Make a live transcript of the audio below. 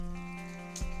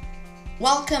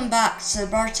Welcome back to the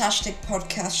Borotastic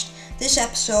Podcast. This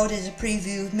episode is a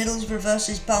preview of Middlesbrough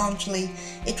vs Barnsley.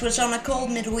 It was on a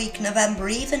cold midweek November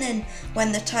evening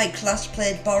when the tight class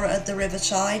played Boro at the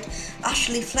Riverside.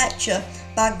 Ashley Fletcher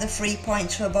bagged the 3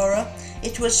 points for Boro.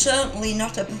 It was certainly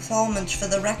not a performance for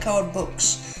the record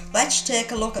books. Let's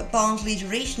take a look at Barnsley's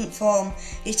recent form.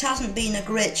 It hasn't been a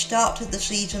great start to the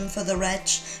season for the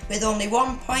Reds, with only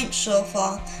 1 point so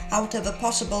far out of a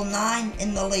possible 9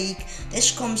 in the league.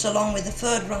 This comes along with the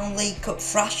third round League Cup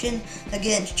thrashing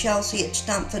against Chelsea at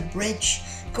Stamford Bridge.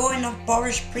 Going off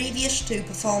Boro's previous 2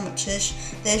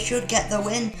 performances, they should get the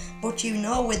win, but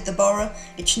with the Boro,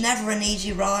 it's never an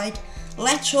easy ride.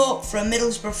 Let's hope for a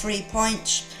Middlesbrough 3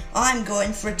 points. I'm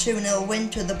going for a 2-0 win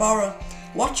to the Boro.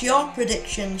 What's your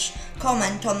predictions?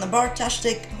 Comment on the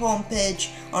Borotastic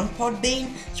homepage on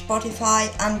Podbean,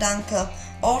 Spotify and Anchor,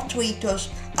 or tweet us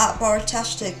at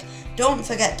Borotastic. Don't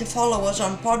forget to follow us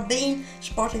on Podbean,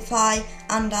 Spotify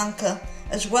and Anchor.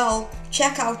 As well,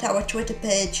 check out our Twitter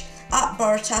page at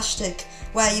Borotastic,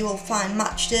 where you will find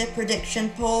matchday prediction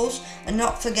polls and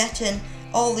not forgetting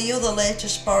all the other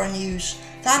latest Boro news.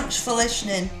 Thanks for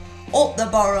listening. Up the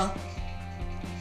Boro!